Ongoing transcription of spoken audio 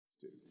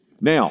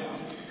Now,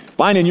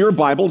 find in your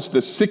Bibles the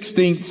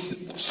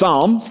 16th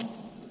Psalm,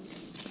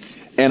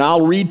 and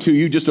I'll read to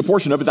you just a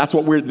portion of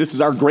it. This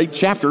is our great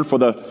chapter for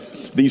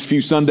these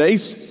few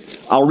Sundays.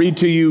 I'll read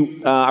to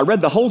you, I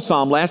read the whole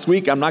Psalm last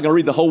week. I'm not going to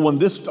read the whole one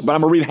but I'm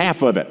going to read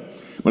half of it.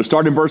 I'm going to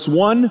start in verse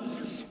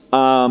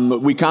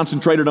 1. We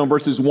concentrated on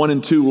verses 1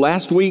 and 2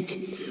 last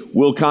week.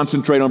 We'll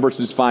concentrate on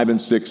verses 5 and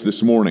 6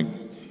 this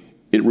morning.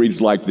 It reads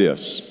like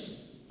this.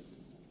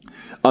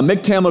 A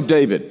miktam of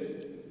David.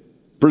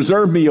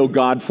 Preserve me, O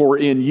God, for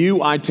in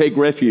you I take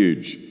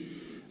refuge.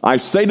 I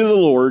say to the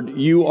Lord,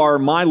 you are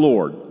my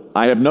Lord.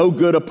 I have no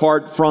good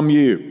apart from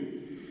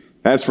you.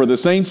 As for the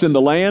saints in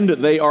the land,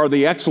 they are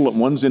the excellent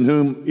ones in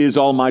whom is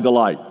all my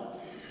delight.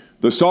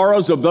 The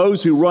sorrows of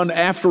those who run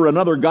after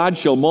another God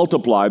shall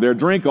multiply. Their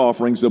drink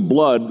offerings of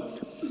blood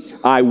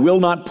I will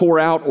not pour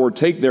out or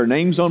take their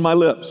names on my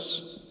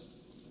lips.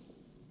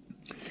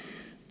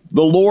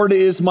 The Lord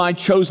is my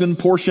chosen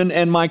portion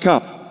and my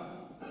cup.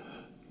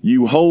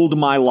 You hold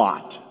my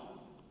lot.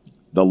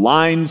 The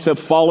lines have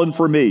fallen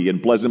for me in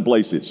pleasant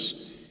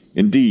places.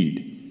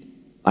 Indeed,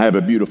 I have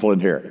a beautiful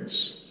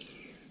inheritance.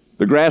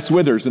 The grass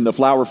withers and the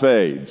flower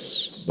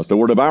fades, but the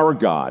word of our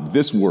God,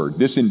 this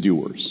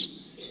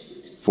endures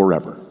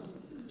forever.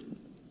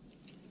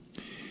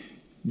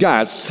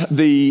 Guys,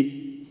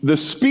 the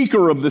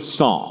speaker of this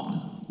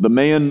psalm, the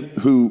man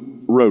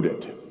who wrote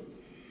it,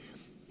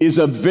 is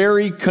a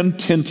very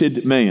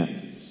contented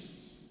man,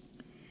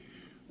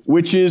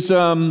 which is,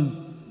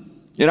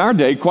 in our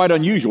day, quite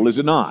unusual, is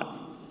it not?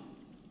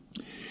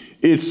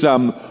 It's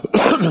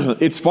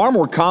far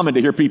more common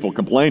to hear people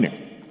complaining.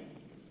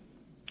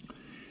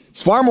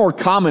 It's far more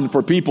common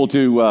for people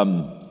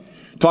to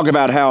talk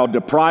about how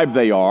deprived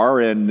they are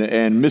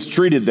and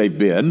mistreated they've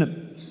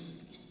been.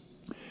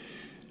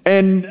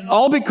 And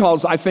all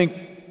because I think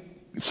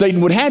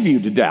Satan would have you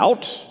to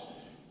doubt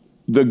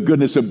the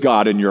goodness of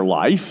God in your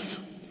life.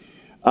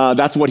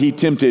 That's what he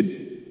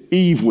tempted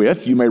Eve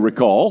with, you may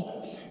recall.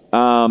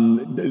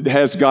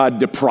 Has God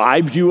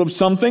deprived you of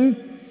something?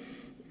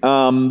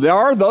 There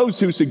are those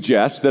who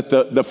suggest that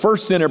the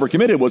first sin ever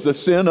committed was a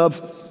sin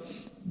of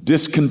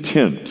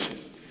discontent.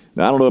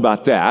 Now, I don't know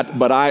about that,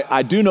 but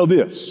I do know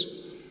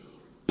this.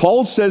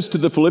 Paul says to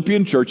the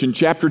Philippian church in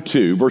chapter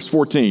 2, verse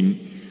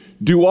 14,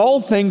 do all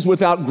things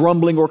without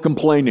grumbling or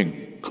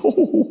complaining.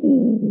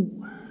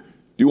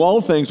 Do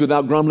all things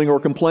without grumbling or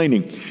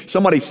complaining.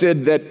 Somebody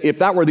said that if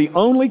that were the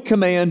only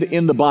command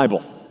in the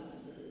Bible,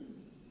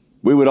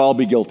 we would all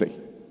be guilty.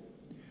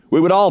 We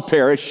would all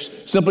perish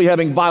simply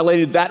having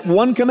violated that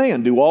one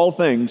command, do all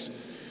things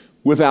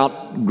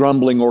without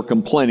grumbling or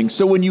complaining.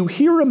 So when you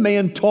hear a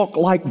man talk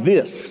like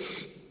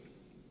this,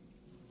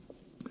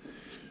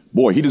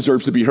 boy, he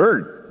deserves to be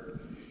heard.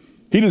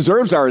 He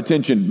deserves our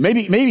attention.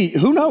 Maybe,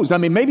 who knows? I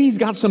mean, maybe he's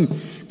got some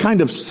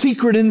kind of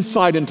secret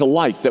insight into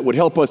life that would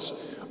help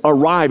us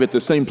arrive at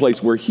the same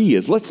place where he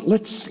is.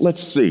 Let's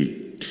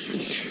see.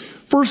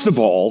 First of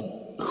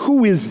all,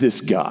 who is this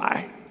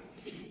guy?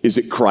 Is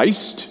it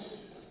Christ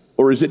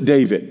or is it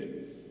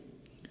David?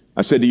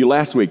 I said to you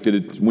last week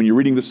that when you're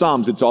reading the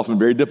Psalms, it's often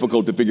very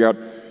difficult to figure out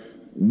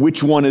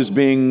which one is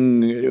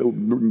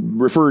being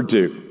referred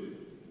to.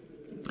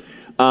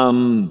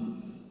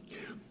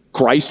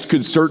 Christ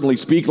could certainly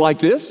speak like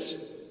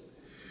this,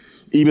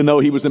 even though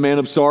he was a man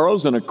of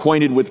sorrows and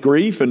acquainted with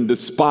grief and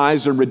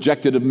despised and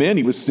rejected of men.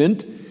 He was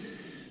sent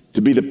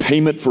to be the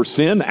payment for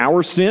sin,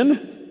 our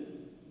sin.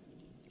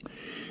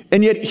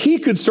 And yet he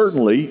could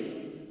certainly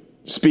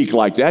speak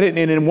like that. And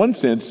in one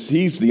sense,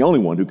 he's the only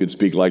one who could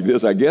speak like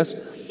this, I guess.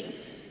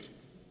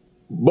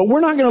 But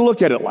we're not going to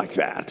look at it like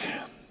that.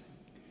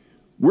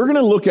 We're going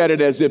to look at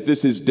it as if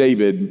this is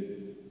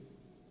David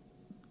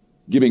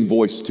giving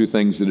voice to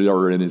things that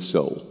are in his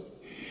soul.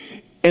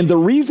 And the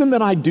reason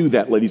that I do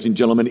that, ladies and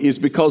gentlemen, is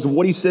because of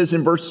what he says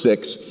in verse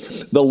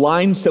 6, the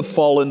lines have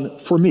fallen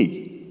for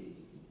me.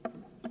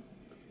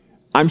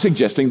 I'm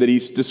suggesting that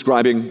he's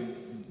describing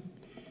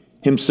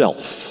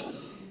himself.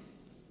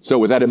 So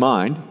with that in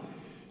mind,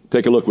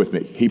 take a look with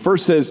me. He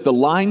first says, the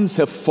lines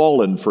have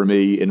fallen for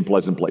me in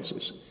pleasant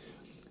places.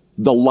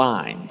 The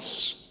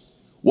lines.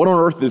 What on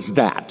earth is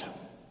that?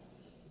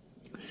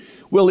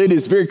 Well, it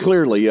is very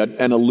clearly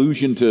an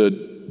allusion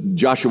to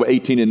Joshua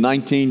 18 and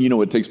 19. You know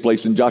what takes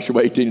place in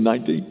Joshua 18 and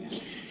 19.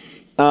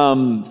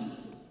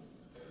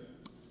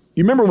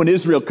 You remember when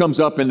Israel comes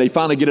up and they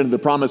finally get into the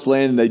promised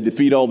land and they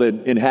defeat all the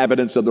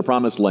inhabitants of the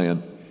promised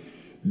land?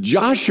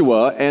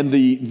 Joshua and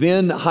the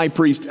then high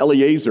priest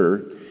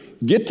Eleazar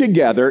get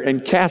together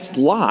and cast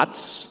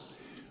lots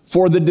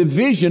for the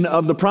division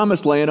of the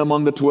promised land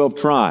among the 12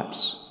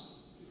 tribes.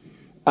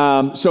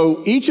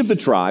 So each of the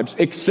tribes,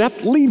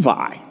 except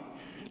Levi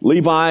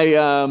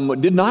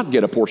did not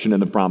get a portion in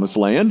the promised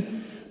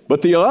land,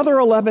 but the other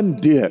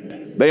 11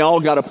 did. They all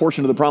got a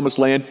portion of the promised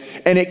land,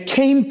 and it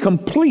came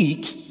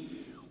complete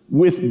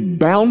with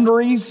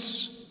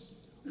boundaries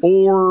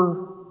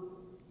or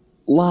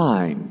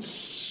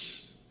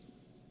lines.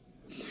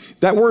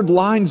 That word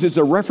lines is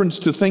a reference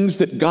to things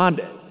that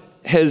God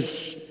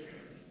has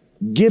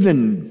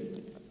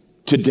given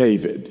to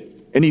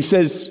David. And he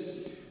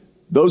says,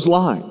 Those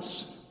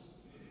lines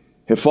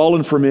have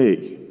fallen for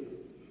me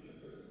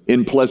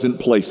in pleasant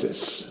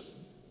places.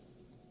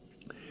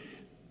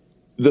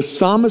 The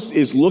psalmist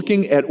is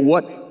looking at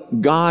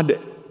what God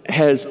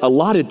has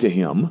allotted to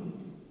him,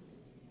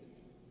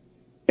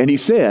 and he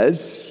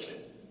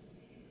says,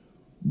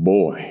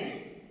 boy,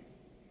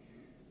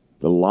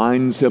 the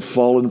lines have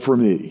fallen for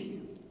me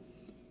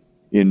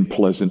in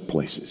pleasant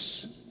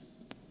places.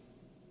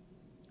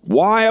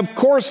 Why, of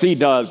course he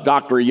does,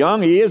 Dr.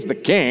 Young. He is the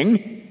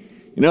king.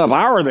 You know, if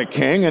I were the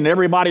king and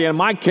everybody in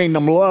my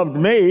kingdom loved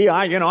me,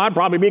 I'd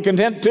probably be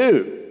content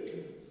too.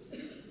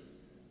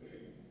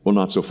 Well,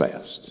 not so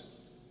fast.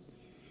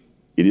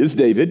 It is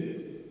David.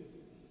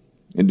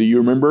 And do you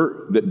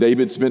remember that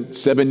David spent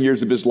 7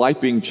 years of his life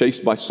being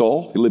chased by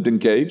Saul? He lived in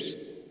caves.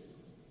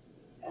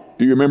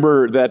 Do you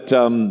remember that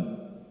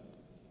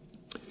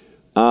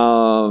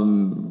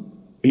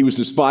he was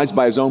despised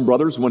by his own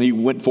brothers when he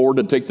went forward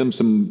to take them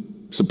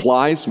some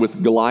supplies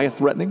with Goliath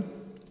threatening?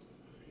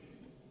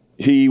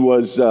 He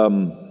was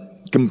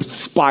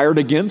conspired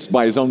against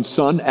by his own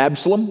son,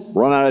 Absalom,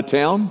 run out of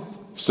town.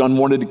 Son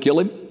wanted to kill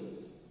him.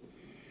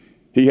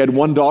 He had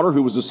one daughter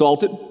who was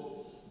assaulted.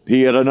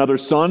 He had another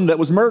son that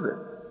was murdered.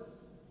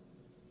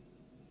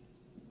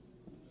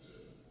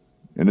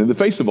 And in the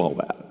face of all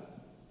that,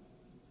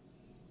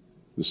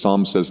 the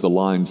psalm says, the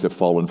lines have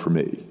fallen for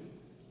me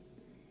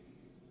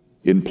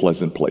in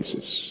pleasant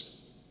places.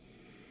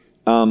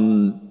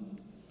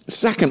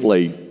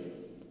 Secondly,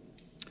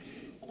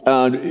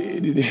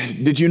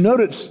 did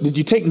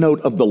you take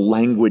note of the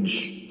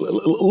language?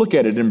 Look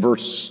at it in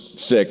verse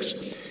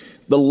 6.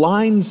 The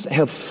lines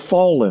have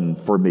fallen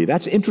for me.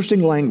 That's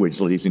interesting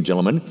language, ladies and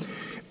gentlemen.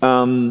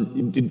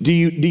 Do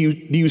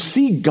you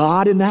see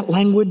God in that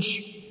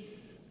language?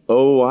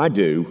 Oh, I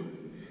do.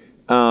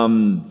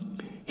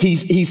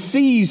 He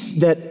sees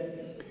that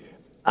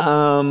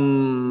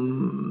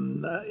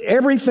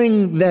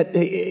everything that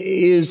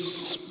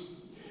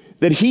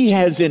he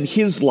has in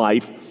his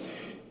life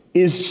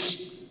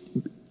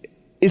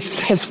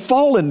has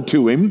fallen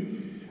to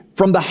him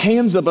from the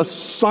hands of a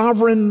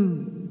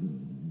sovereign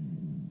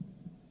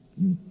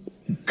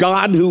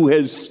God who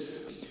has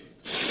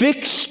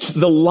fixed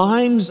the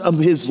lines of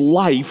his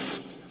life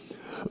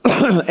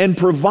and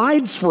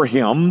provides for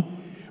him,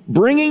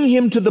 bringing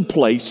him to the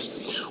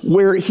place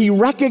where he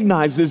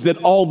recognizes that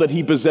all that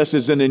he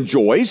possesses and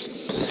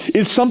enjoys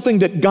is something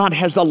that God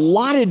has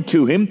allotted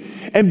to him.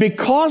 And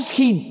because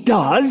he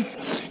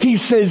does, he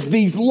says,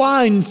 these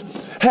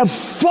lines have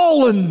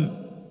fallen.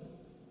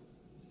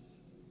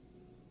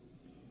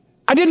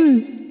 I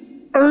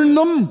didn't earn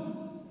them.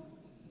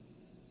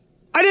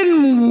 I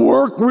didn't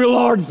work real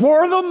hard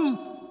for them.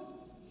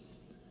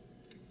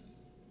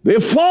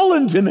 They've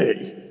fallen to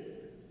me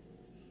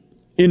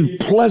in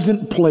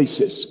pleasant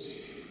places.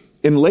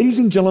 And ladies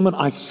and gentlemen,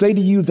 I say to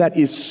you, that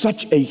is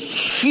such a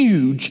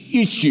huge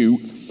issue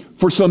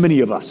for so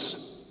many of us.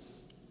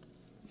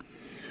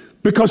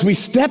 Because we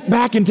step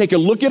back and take a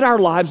look at our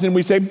lives and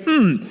we say,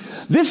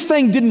 this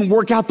thing didn't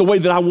work out the way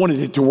that I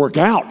wanted it to work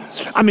out.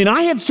 I mean,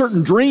 I had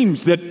certain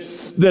dreams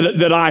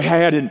that I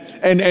had,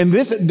 and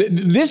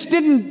this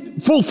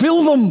didn't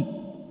fulfill them.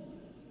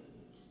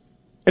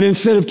 And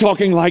instead of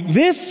talking like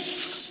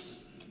this,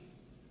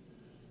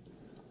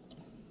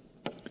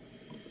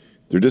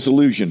 they're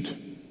disillusioned.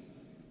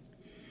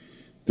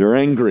 They're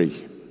angry.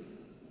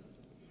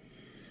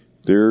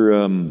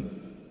 They're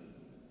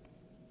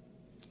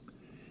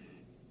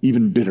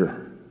even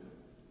bitter.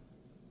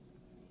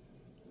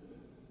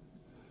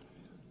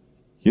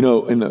 You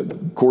know, in the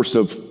course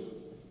of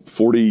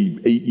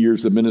 48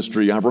 years of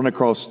ministry, I've run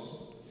across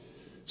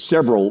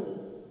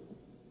several,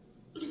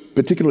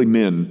 particularly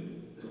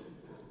men,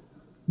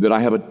 that I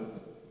have a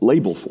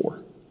label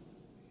for.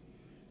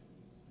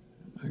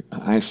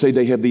 I say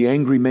they have the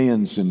angry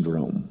man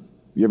syndrome.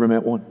 You ever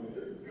met one?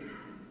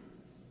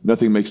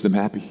 Nothing makes them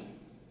happy.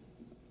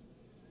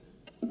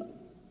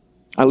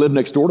 I live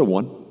next door to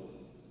one.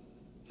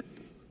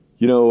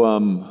 You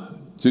know,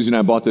 Susie and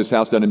I bought this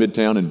house down in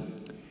Midtown,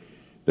 and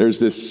there's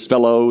this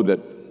fellow that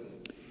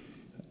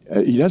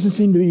he doesn't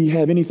seem to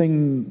have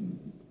anything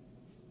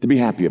to be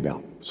happy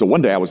about. So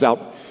one day I was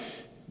out,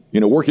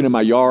 working in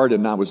my yard,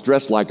 and I was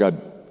dressed like a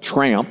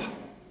tramp.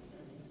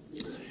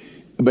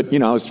 But,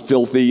 I was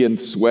filthy and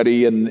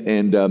sweaty,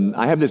 and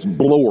I have this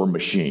blower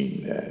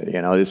machine,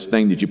 this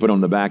thing that you put on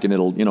the back, and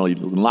it'll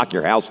knock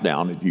your house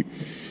down if you...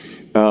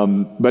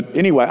 But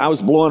anyway, I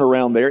was blowing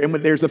around there, and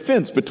there's a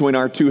fence between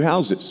our two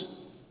houses.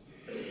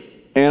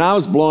 And I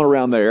was blowing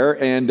around there,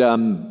 and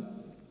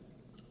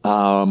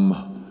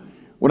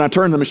when I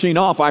turned the machine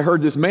off, I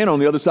heard this man on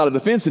the other side of the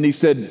fence, and he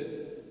said,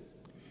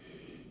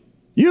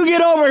 "You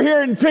get over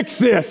here and fix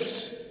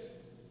this."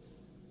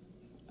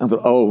 I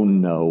thought, oh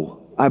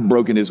no, I've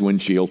broken his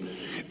windshield.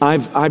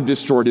 I've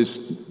destroyed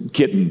his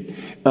kitten.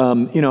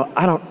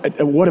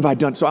 What have I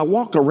done? So I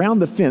walked around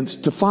the fence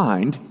to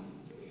find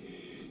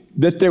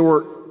that there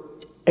were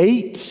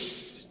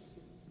 8,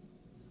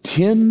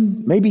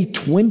 10, maybe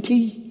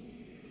 20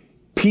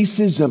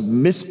 pieces of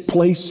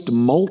misplaced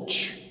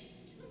mulch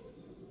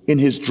in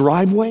his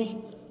driveway.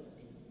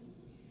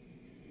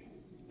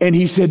 And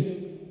he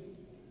said,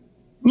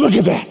 look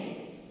at that.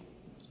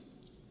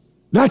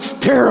 That's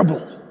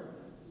terrible.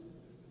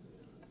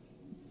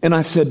 And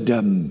I said,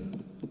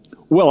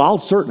 well, I'll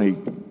certainly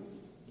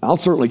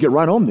get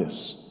right on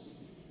this.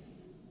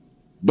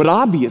 But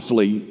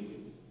obviously,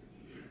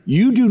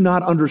 you do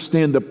not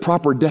understand the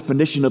proper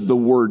definition of the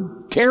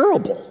word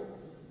terrible.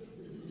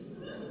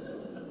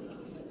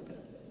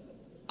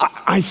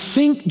 I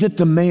think that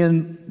the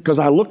man, because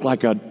I looked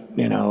like a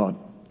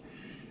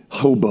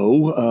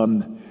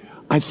hobo,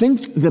 I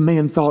think the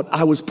man thought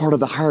I was part of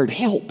the hired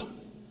help.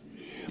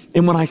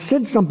 And when I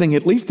said something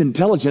at least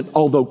intelligent,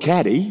 although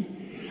catty,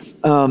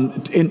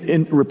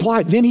 in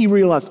reply, then he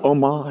realized, oh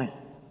my,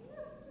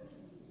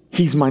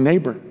 he's my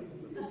neighbor.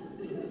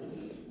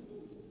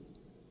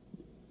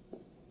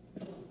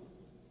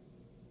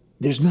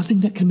 There's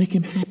nothing that can make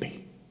him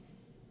happy.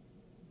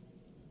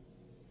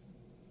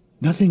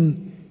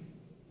 Nothing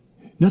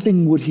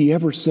would he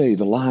ever say,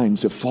 the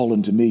lines have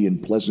fallen to me in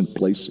pleasant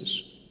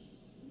places.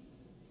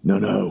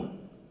 No.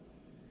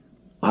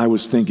 I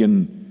was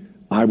thinking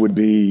I would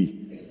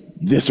be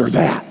this or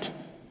that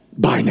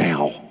by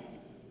now.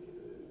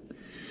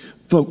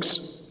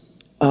 Folks,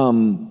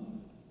 what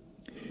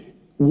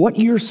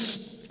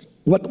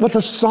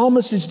the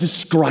psalmist is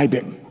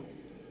describing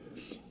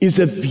is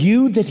a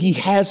view that he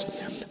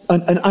has,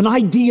 an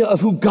idea of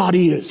who God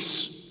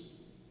is.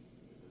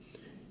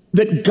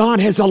 That God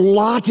has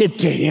allotted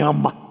to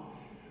him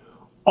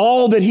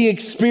all that he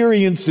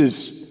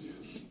experiences.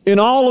 And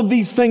all of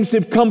these things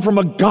have come from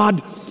a God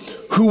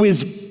who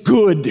is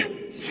good.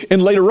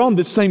 And later on,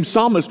 this same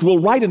psalmist will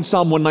write in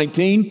Psalm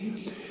 119,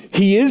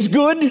 he is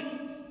good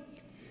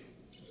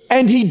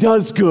and he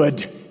does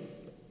good.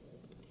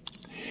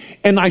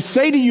 And I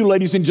say to you,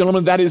 ladies and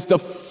gentlemen, that is the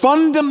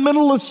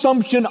fundamental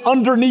assumption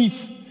underneath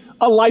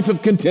a life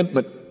of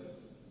contentment.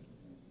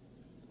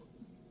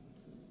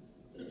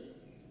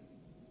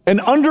 And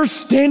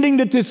understanding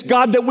that this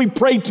God that we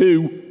pray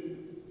to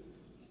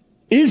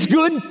is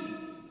good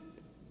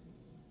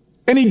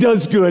and he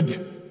does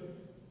good.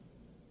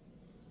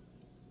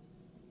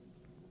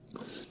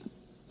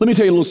 Let me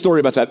tell you a little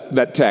story about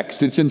that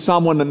text. It's in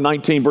Psalm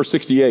 119, verse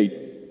 68.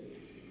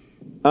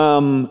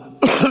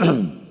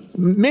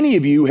 Many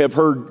of you have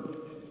heard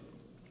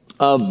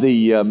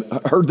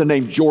the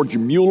name George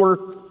Mueller.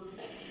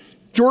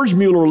 George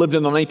Mueller lived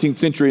in the 19th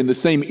century in the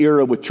same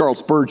era with Charles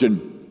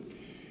Spurgeon.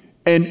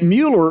 And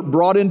Mueller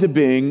brought into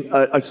being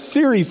a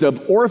series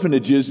of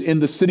orphanages in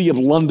the city of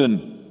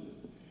London.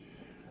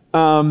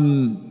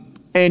 And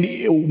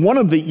one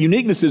of the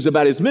uniquenesses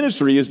about his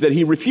ministry is that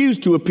he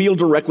refused to appeal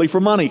directly for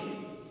money.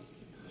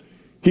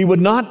 He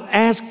would not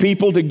ask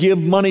people to give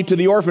money to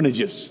the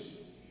orphanages.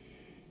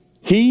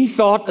 He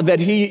thought that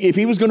if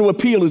he was going to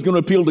appeal, he was going to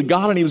appeal to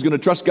God and he was going to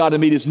trust God to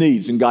meet his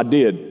needs, and God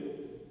did.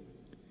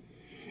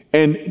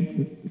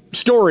 And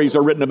stories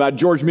are written about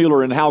George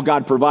Mueller and how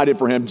God provided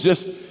for him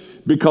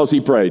just because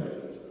he prayed.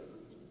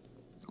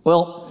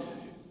 Well,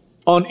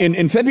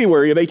 in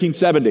February of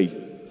 1870,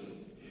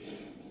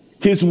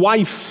 his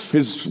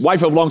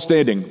wife of long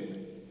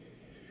standing,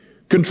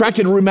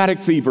 contracted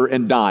rheumatic fever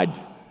and died.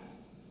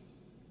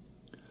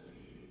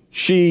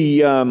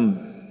 She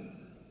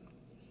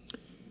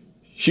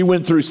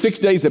went through 6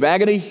 days of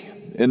agony,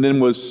 and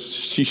then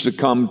she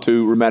succumbed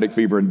to rheumatic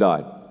fever and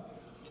died.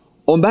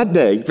 On that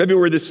day,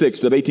 February the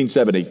 6th of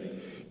 1870,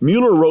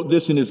 Mueller wrote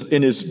this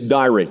in his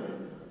diary.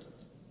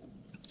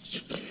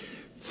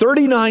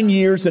 39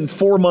 years and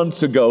 4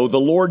 months ago, the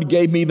Lord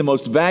gave me the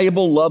most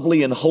valuable,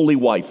 lovely, and holy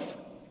wife.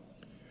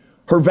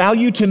 Her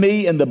value to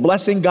me and the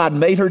blessing God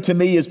made her to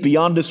me is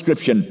beyond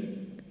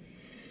description.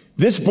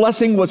 This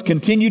blessing was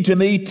continued to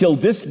me till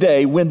this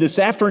day, when this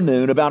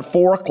afternoon, about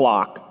 4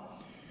 o'clock,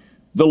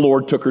 the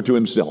Lord took her to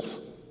himself.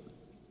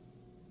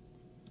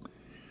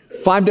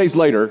 5 days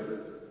later,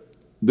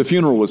 the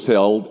funeral was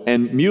held,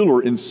 and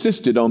Mueller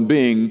insisted on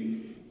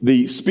being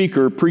the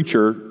speaker,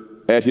 preacher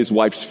at his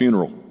wife's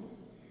funeral.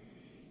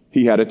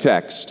 He had a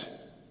text.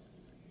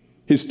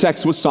 His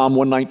text was Psalm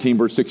 119,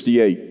 verse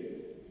 68.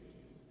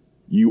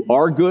 You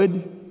are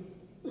good,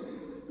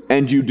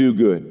 and you do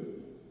good.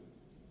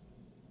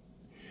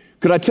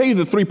 Could I tell you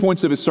the 3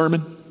 points of his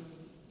sermon?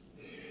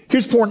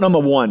 Here's point number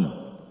 1.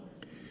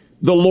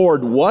 The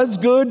Lord was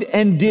good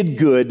and did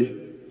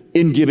good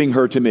in giving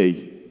her to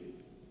me.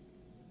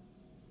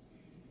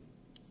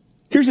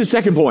 Here's the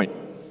second point.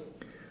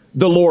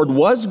 The Lord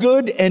was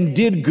good and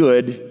did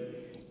good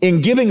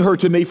in giving her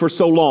to me for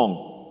so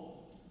long.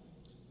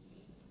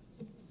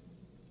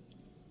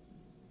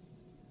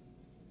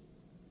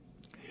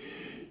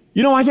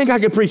 You know, I think I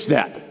could preach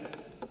that.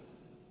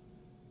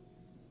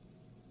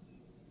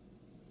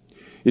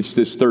 It's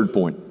this third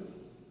point.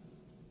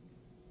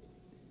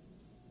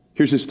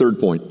 Here's his third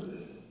point.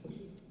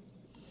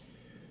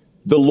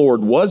 The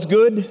Lord was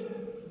good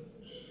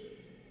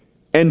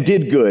and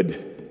did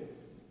good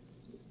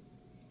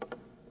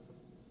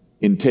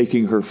in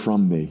taking her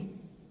from me.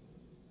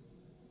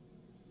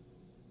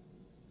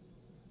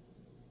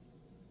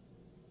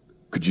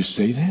 Could you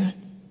say that?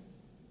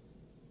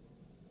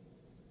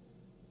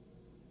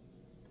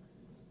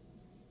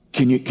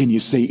 Can you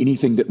say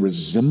anything that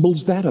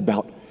resembles that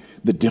about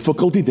the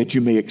difficulty that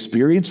you may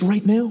experience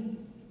right now?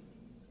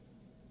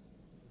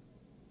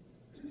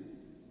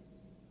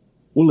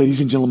 Well,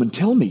 ladies and gentlemen,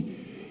 tell me,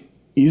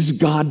 is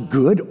God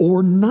good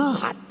or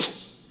not?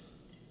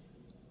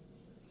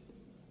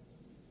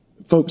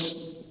 Folks,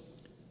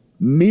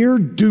 mere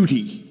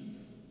duty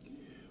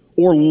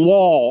or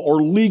law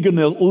or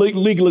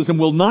legalism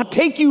will not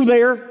take you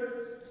there.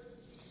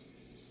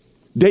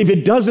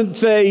 David doesn't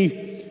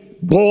say,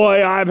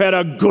 boy, I've had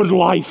a good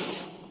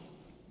life.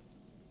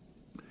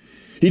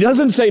 He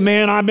doesn't say,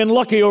 man, I've been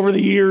lucky over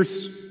the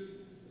years.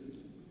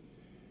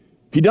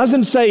 He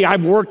doesn't say,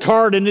 I've worked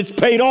hard and it's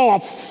paid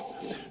off.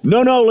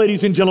 No,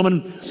 ladies and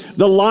gentlemen,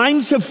 the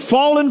lines have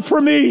fallen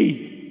for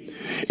me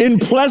in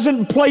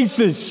pleasant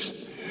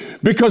places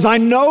because I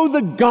know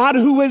the God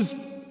who has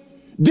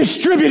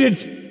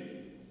distributed,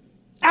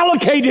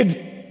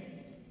 allocated.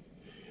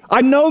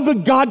 I know the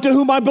God to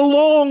whom I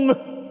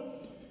belong.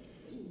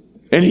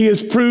 And he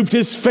has proved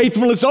his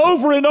faithfulness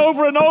over and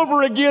over and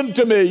over again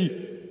to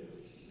me.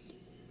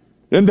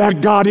 And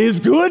that God is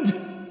good.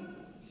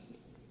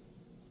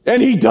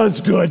 And he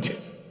does good.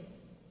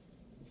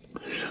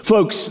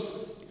 Folks,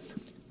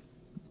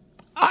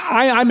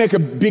 I make a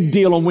big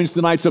deal on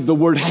Wednesday nights of the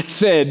word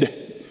hesed.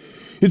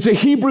 It's a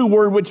Hebrew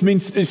word which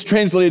means is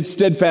translated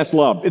steadfast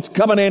love. It's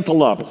covenantal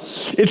love.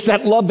 It's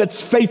that love that's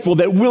faithful,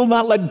 that will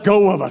not let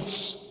go of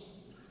us.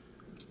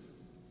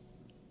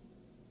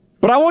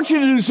 But I want you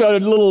to do a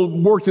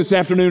little work this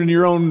afternoon in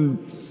your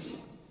own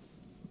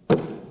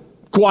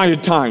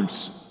quiet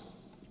times.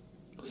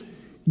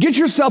 Get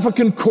yourself a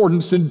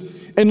concordance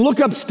and look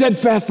up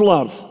steadfast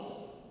love.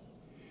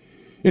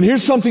 And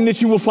here's something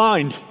that you will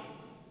find.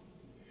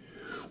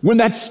 When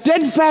that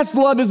steadfast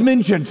love is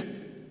mentioned,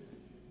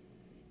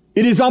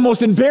 it is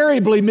almost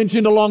invariably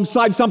mentioned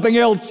alongside something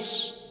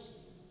else.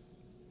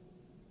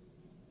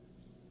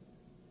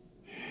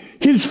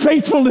 His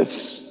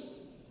faithfulness.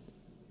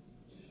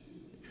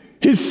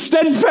 His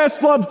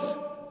steadfast love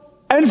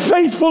and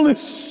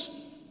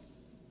faithfulness.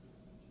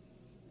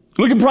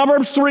 Look at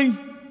Proverbs 3.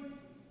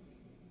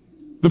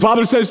 The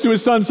father says to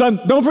his son,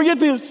 don't forget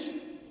this.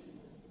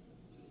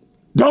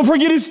 Don't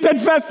forget his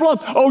steadfast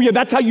love. Oh yeah,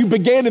 that's how you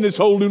began in this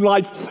whole new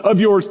life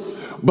of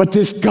yours. But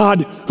this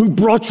God who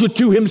brought you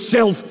to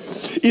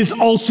himself is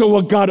also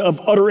a God of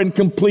utter and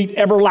complete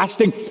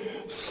everlasting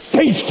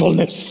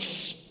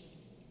faithfulness.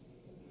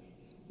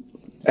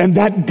 And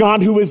that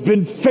God who has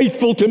been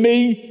faithful to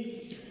me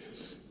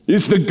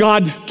is the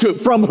God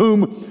from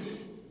whom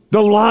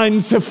the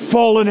lines have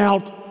fallen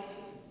out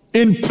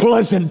in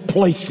pleasant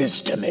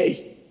places to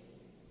me.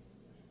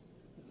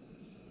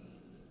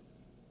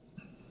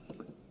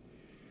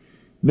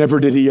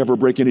 Never did he ever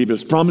break any of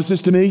his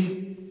promises to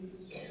me,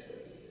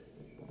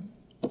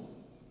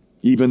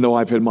 even though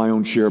I've had my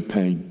own share of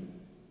pain.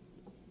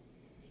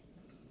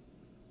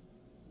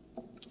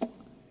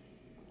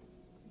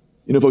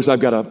 You know, folks, I've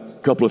got a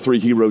couple of 3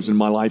 heroes in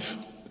my life.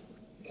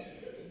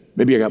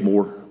 Maybe I got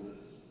more.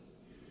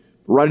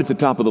 Right at the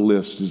top of the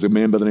list is a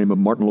man by the name of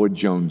Martin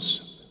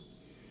Lloyd-Jones,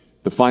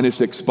 the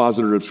finest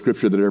expositor of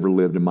Scripture that ever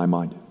lived in my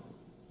mind.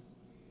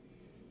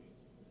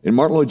 And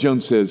Martin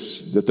Lloyd-Jones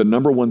says that the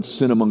number one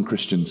sin among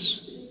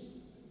Christians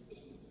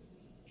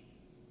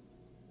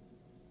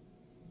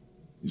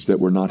is that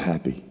we're not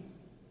happy.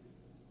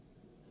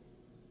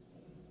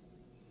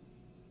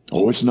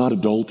 Oh, it's not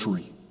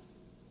adultery.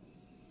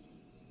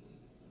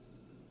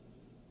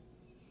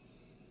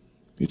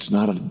 It's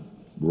not a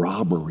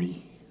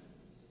robbery.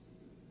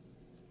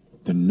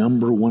 The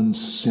number one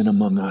sin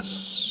among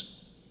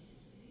us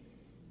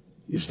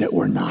is that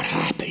we're not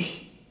happy.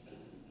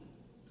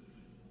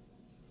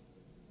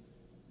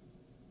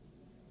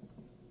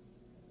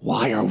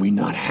 Why are we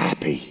not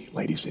happy,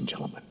 ladies and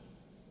gentlemen?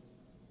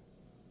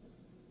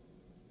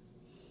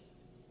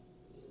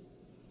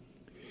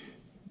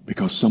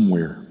 Because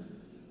somewhere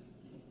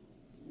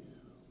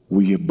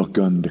we have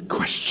begun to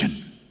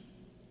question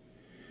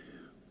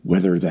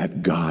whether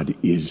that God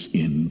is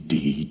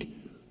indeed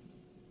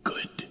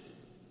good.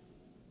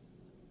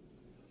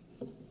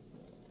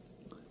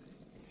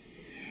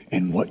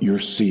 And what you're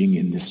seeing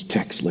in this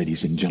text,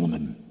 ladies and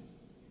gentlemen,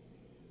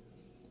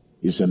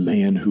 is a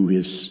man who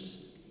is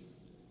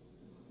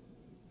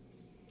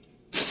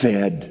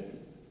fed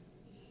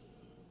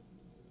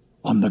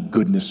on the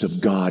goodness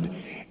of God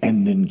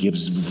and then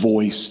gives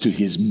voice to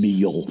his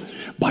meal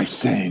by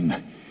saying,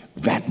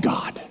 that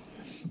God,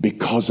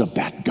 because of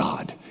that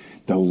God,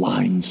 the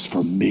lines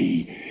for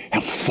me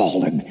have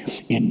fallen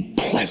in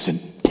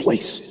pleasant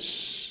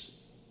places.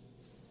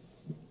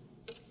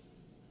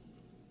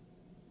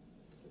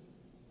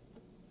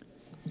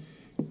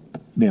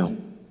 Now,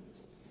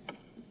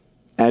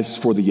 as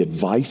for the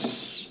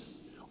advice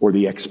or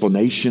the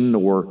explanation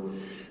or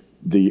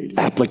the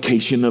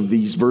application of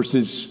these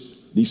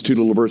verses, these 2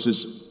 little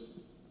verses,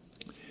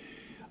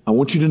 I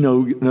want you to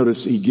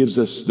notice he gives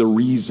us the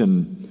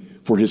reason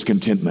for his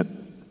contentment.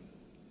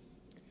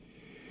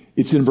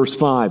 It's in verse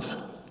 5.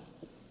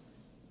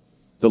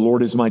 The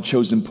Lord is my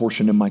chosen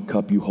portion and my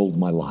cup, you hold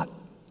my lot.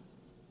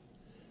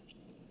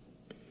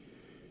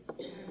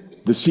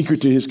 The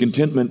secret to his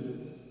contentment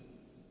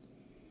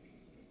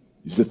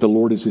is that the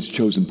Lord is his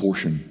chosen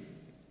portion.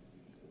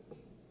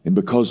 And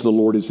because the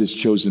Lord is his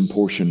chosen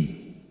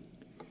portion,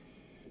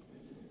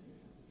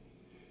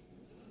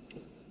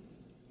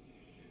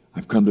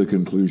 I've come to the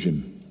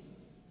conclusion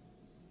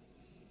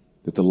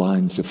that the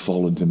lines have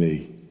fallen to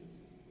me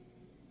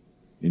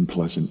in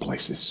pleasant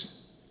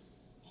places.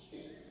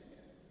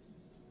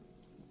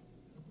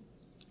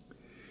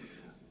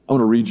 I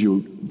want to read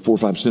you 4 or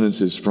 5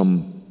 sentences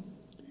from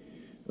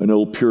an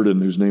old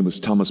Puritan whose name was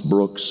Thomas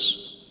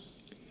Brooks.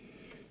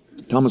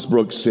 Thomas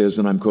Brooks says,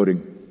 and I'm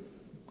quoting,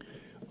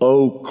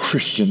 "O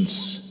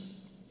Christians,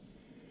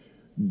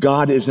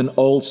 God is an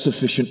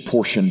all-sufficient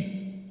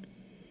portion.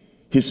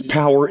 His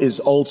power is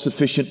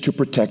all-sufficient to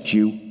protect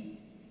you.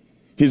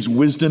 His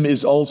wisdom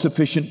is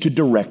all-sufficient to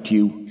direct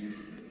you.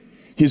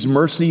 His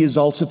mercy is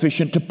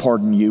all-sufficient to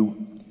pardon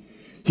you.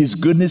 His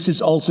goodness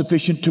is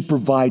all-sufficient to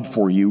provide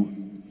for you.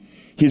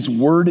 His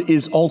word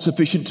is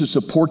all-sufficient to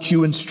support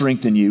you and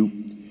strengthen you.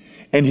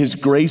 And his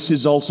grace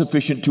is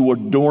all-sufficient to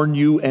adorn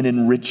you and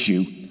enrich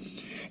you.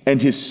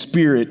 And his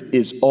spirit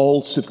is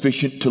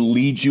all-sufficient to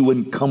lead you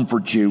and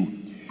comfort you.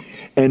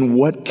 And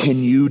what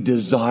can you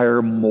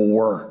desire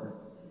more?"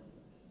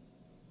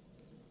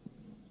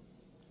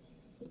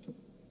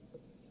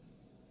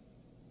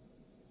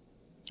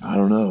 I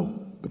don't know,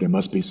 but there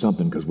must be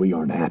something, because we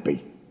aren't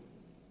happy.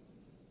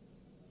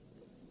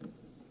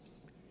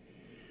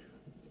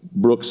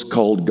 Brooks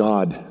called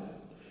God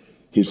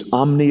his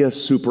omnia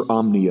super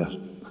omnia.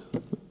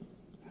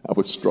 I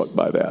was struck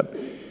by that.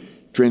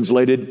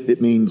 Translated,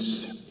 it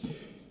means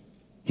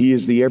he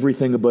is the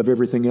everything above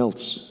everything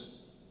else.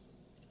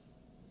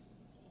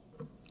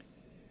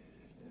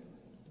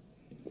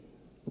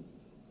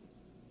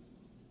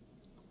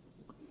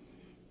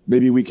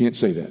 Maybe we can't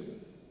say that.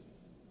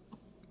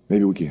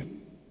 Maybe we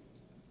can.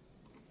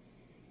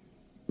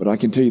 But I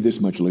can tell you this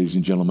much, ladies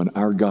and gentlemen,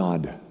 our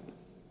God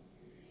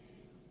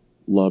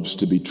loves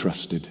to be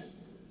trusted.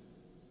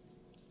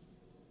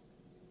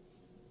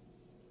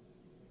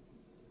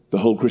 The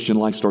whole Christian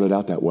life started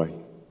out that way.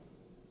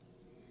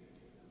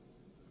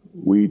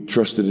 We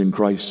trusted in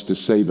Christ to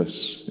save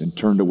us and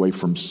turned away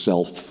from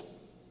self.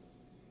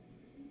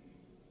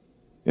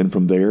 And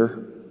from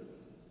there,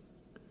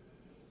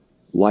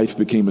 life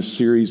became a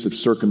series of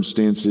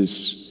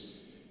circumstances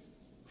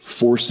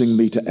forcing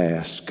me to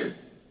ask,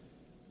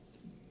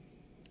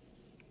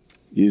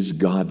 is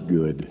God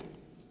good?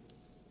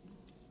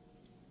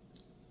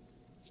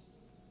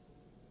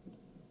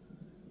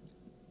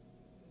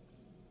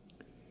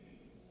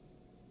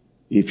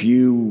 If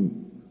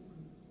you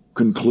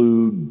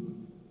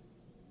conclude,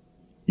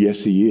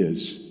 yes, he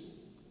is,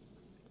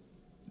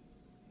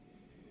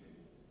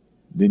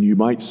 then you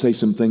might say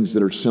some things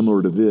that are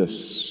similar to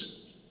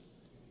this.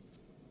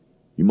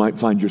 You might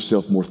find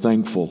yourself more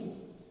thankful.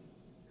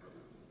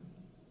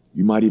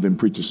 You might even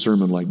preach a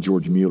sermon like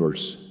George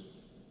Mueller's.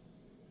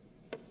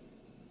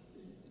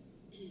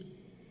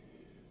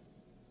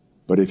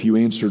 But if you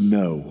answer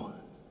no,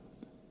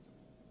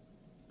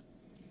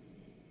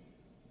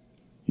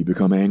 you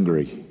become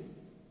angry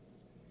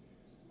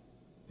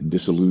and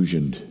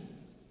disillusioned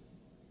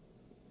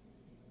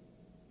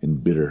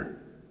and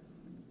bitter.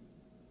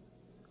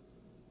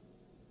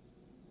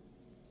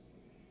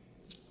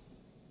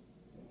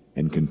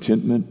 And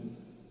contentment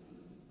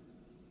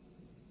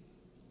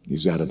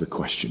is out of the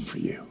question for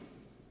you.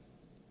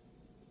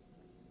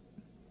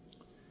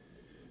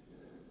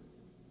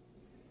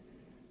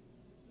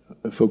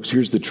 Folks,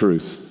 here's the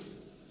truth.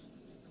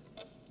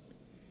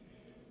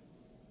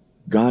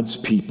 God's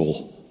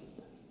people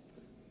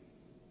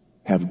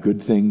have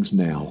good things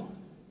now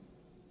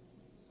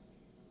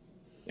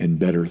and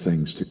better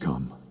things to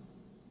come.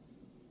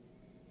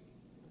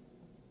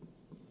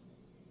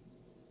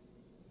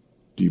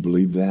 Do you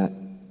believe that?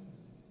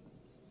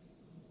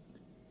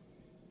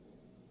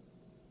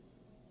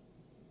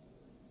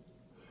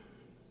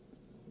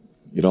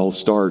 It all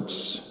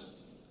starts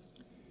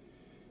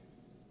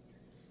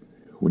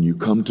when you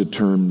come to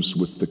terms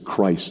with the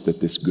Christ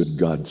that this good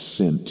God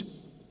sent.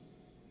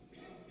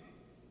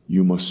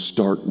 You must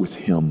start with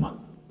him.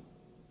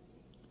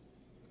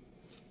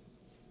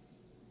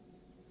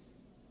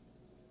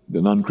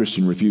 The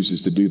non-Christian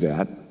refuses to do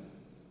that.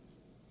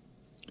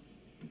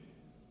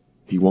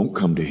 He won't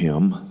come to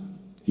him.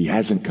 He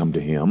hasn't come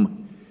to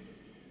him.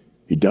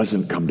 He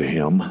doesn't come to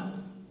him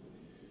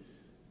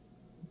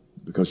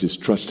because his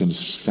trust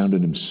is found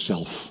in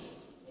himself.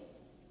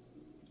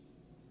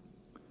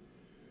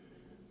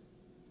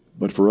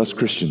 But for us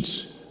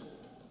Christians,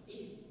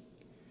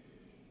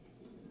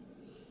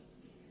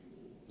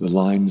 the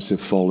lines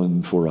have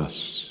fallen for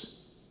us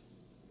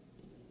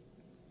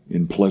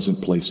in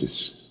pleasant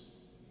places.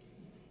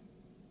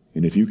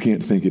 And if you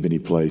can't think of any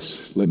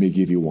place, let me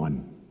give you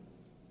one.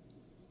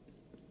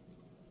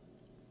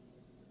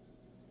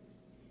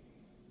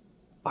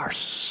 Our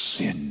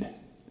sin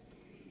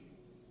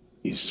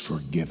is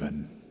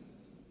forgiven.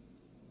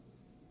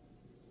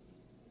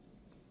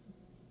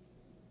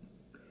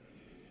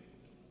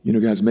 You know,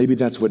 guys, maybe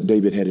that's what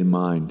David had in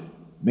mind.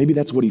 Maybe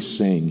that's what he's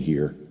saying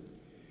here.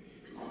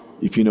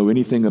 If you know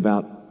anything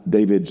about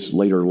David's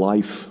later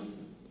life,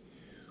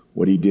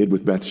 what he did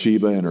with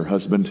Bathsheba and her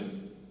husband,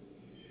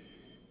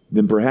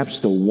 then perhaps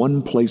the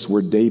one place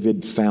where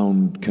David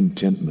found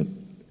contentment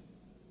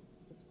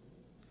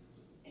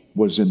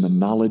was in the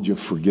knowledge of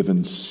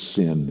forgiven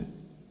sin.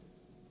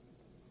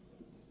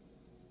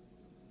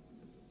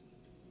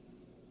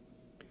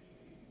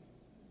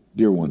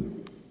 Dear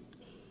one,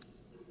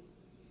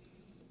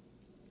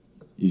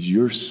 is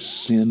your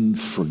sin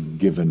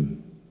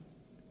forgiven?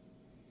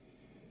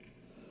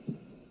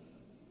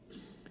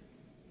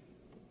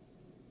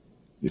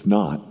 If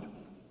not,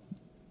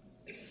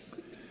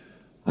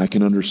 I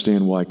can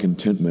understand why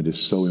contentment is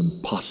so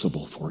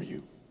impossible for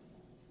you.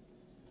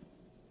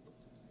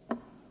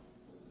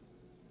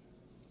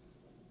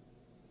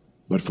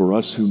 But for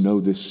us who know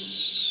this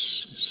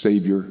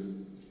Savior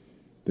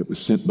that was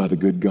sent by the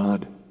good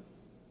God,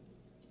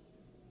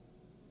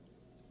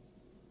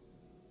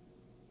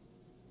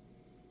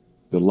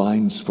 the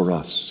lines for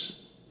us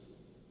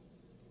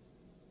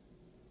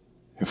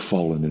have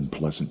fallen in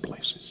pleasant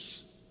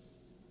places.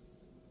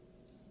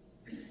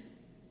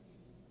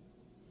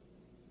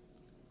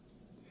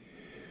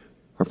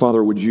 Our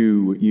Father, would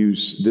you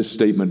use this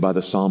statement by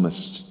the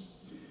psalmist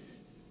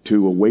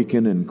to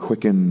awaken and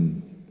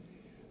quicken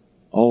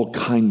all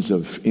kinds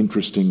of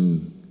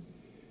interesting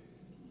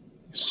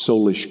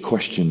soulish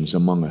questions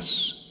among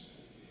us?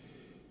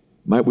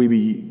 Might we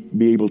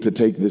be able to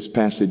take this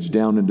passage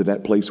down into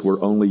that place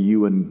where only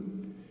you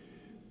and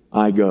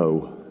I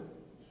go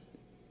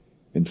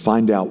and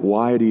find out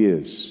why it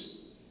is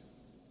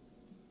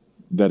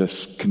that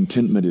a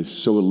contentment is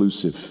so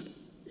elusive,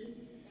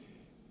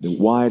 that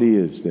why it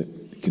is that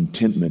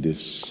contentment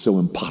is so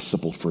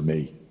impossible for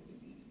me.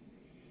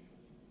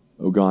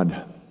 Oh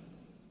God,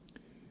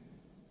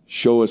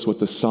 show us what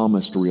the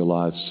psalmist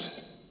realized,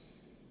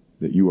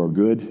 that you are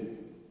good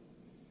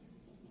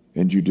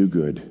and you do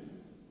good,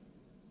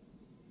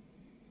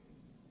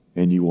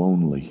 and you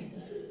only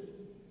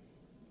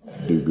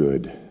do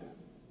good.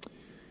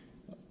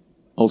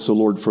 Also,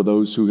 Lord, for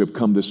those who have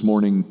come this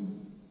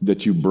morning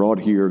that you brought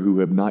here who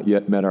have not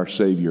yet met our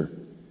Savior,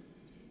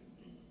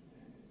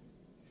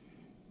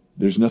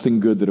 there's nothing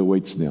good that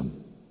awaits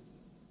them.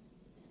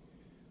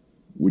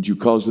 Would you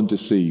cause them to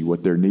see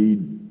what their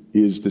need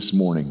is this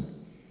morning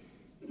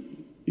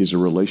is a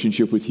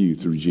relationship with you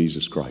through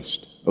Jesus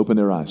Christ. Open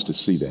their eyes to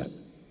see that.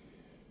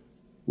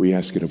 We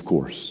ask it, of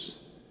course,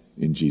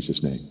 in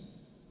Jesus' name.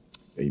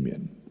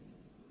 Amen.